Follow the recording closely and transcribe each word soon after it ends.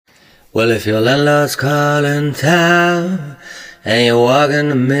Well, if your landlord's calling town and you're walking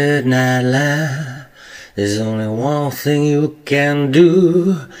the midnight line, there's only one thing you can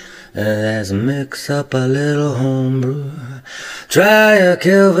do, and that's mix up a little homebrew. Try a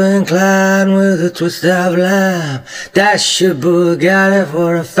Calvin Klein with a twist of lime. Dash your Bugatti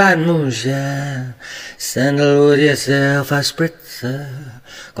for a fine moonshine. Sandalwood yourself a spritzer.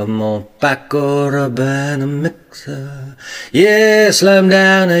 Come on, Paco, Rabanne, a mixer. Yeah, slam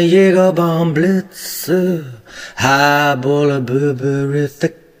down a Jaeger bomb blitzer. Highball a Burberry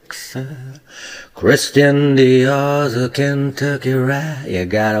fixer. Christian Dior's a Kentucky rye. You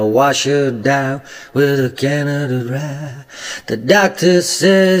gotta wash it down with a Canada Dry. The doctor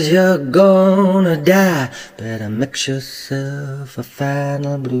says you're gonna die. Better mix yourself a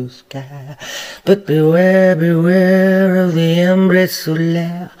final blue sky. But beware, beware of the embrace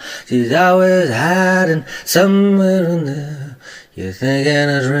solaire. She's always hiding somewhere in there. You're thinking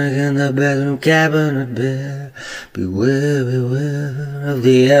of drinking the bedroom cabinet beer. Beware, beware of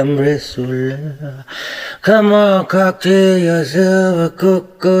the embrace solaire. Come on, cocktail yourself a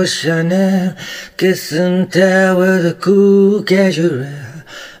Coco Chanel. Kiss and tell with a cool casual.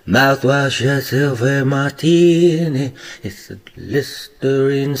 Mouthwash yourself a martini. It's a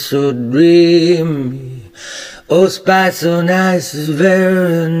Listerine so dreamy. Oh, spice so nice, it's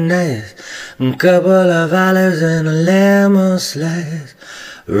very nice. A couple of olives and a lemon slice.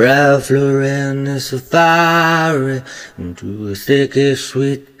 Ralph Lauren is safari into a sticky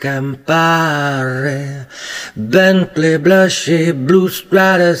sweet Campari. Bentley blushy, Blue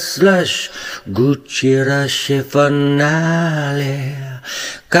Strata slush, Gucci rushy finale.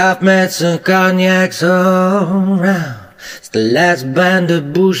 Cough-mats and cognacs all round. It's the last band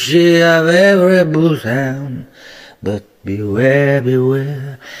of bushy of every booze hound. But beware,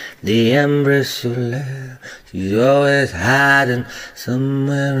 beware, the embrace solaire. She's always hiding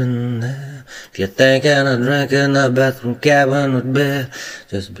somewhere in there. If you're thinking of drinking a bathroom cabinet beer,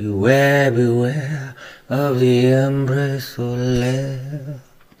 just beware, beware of the embrace solaire.